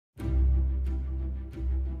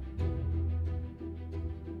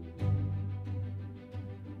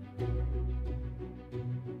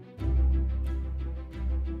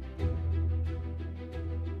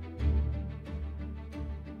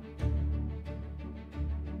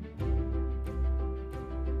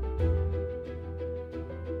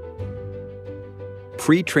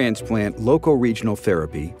Pre-transplant loco-regional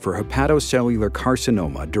therapy for hepatocellular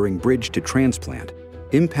carcinoma during bridge-to-transplant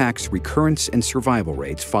impacts recurrence and survival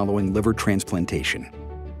rates following liver transplantation.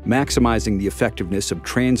 Maximizing the effectiveness of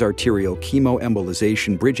transarterial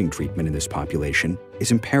chemoembolization bridging treatment in this population is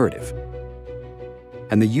imperative.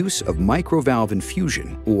 And the use of microvalve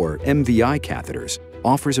infusion, or MVI catheters,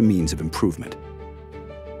 offers a means of improvement.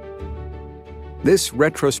 This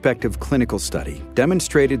retrospective clinical study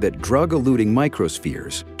demonstrated that drug-eluting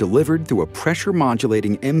microspheres delivered through a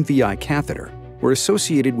pressure-modulating MVI catheter were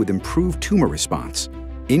associated with improved tumor response,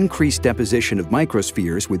 increased deposition of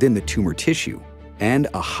microspheres within the tumor tissue, and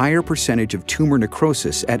a higher percentage of tumor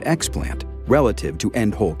necrosis at explant relative to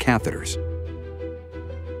end-hole catheters.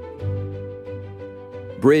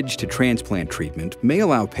 Bridge-to-transplant treatment may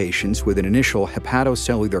allow patients with an initial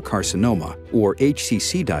hepatocellular carcinoma, or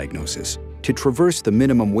HCC diagnosis, to traverse the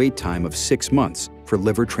minimum wait time of 6 months for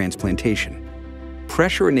liver transplantation.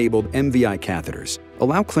 Pressure-enabled MVI catheters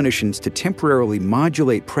allow clinicians to temporarily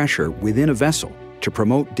modulate pressure within a vessel to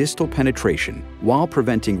promote distal penetration while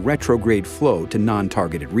preventing retrograde flow to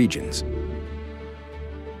non-targeted regions.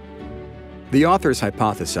 The authors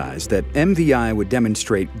hypothesized that MVI would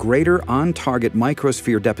demonstrate greater on-target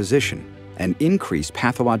microsphere deposition and increased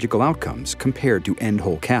pathological outcomes compared to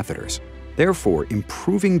end-hole catheters, therefore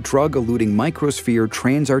improving drug-eluting microsphere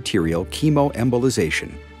transarterial chemoembolization,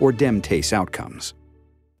 or DEM-TACE outcomes.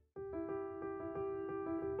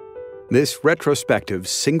 This retrospective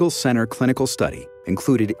single-center clinical study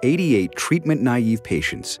included 88 treatment-naive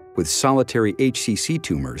patients with solitary HCC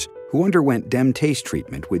tumors who underwent DEM-TACE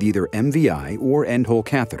treatment with either MVI or end-hole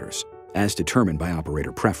catheters, as determined by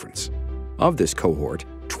operator preference. Of this cohort,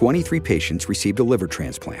 23 patients received a liver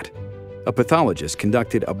transplant. A pathologist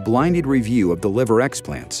conducted a blinded review of the liver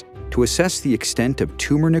explants to assess the extent of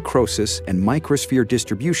tumor necrosis and microsphere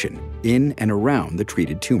distribution in and around the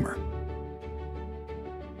treated tumor.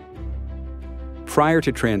 Prior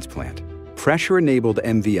to transplant, pressure-enabled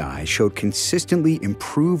MVI showed consistently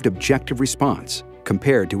improved objective response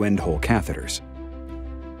compared to end-hole catheters.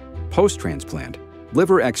 Post-transplant,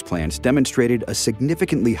 liver explants demonstrated a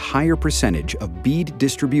significantly higher percentage of bead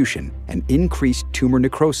distribution and increased tumor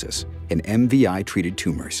necrosis in MVI-treated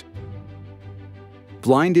tumors.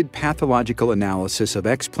 Blinded pathological analysis of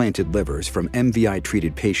explanted livers from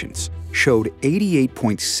MVI-treated patients showed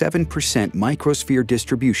 88.7% microsphere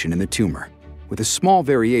distribution in the tumor, with a small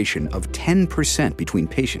variation of 10% between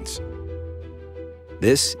patients.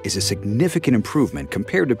 This is a significant improvement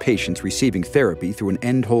compared to patients receiving therapy through an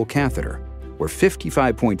end-hole catheter, where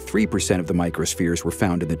 55.3% of the microspheres were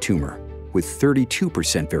found in the tumor, with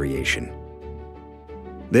 32% variation.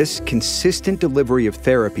 This consistent delivery of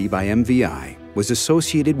therapy by MVI was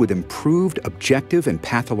associated with improved objective and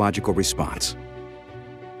pathological response.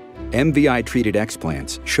 MVI-treated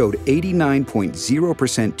explants showed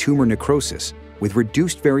 89.0% tumor necrosis with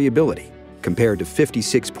reduced variability, compared to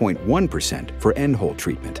 56.1% for end-hole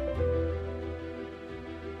treatment.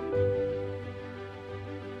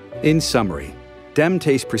 In summary,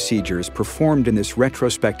 DEM-TACE procedures performed in this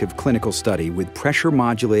retrospective clinical study with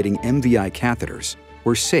pressure-modulating MVI catheters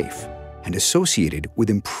were safe and associated with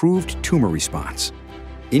improved tumor response,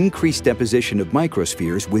 increased deposition of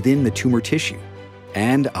microspheres within the tumor tissue,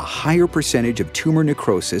 and a higher percentage of tumor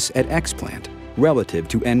necrosis at explant relative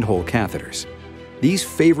to end-hole catheters. These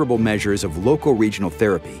favorable measures of loco-regional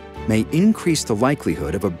therapy may increase the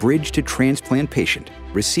likelihood of a bridge-to-transplant patient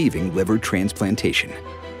receiving liver transplantation.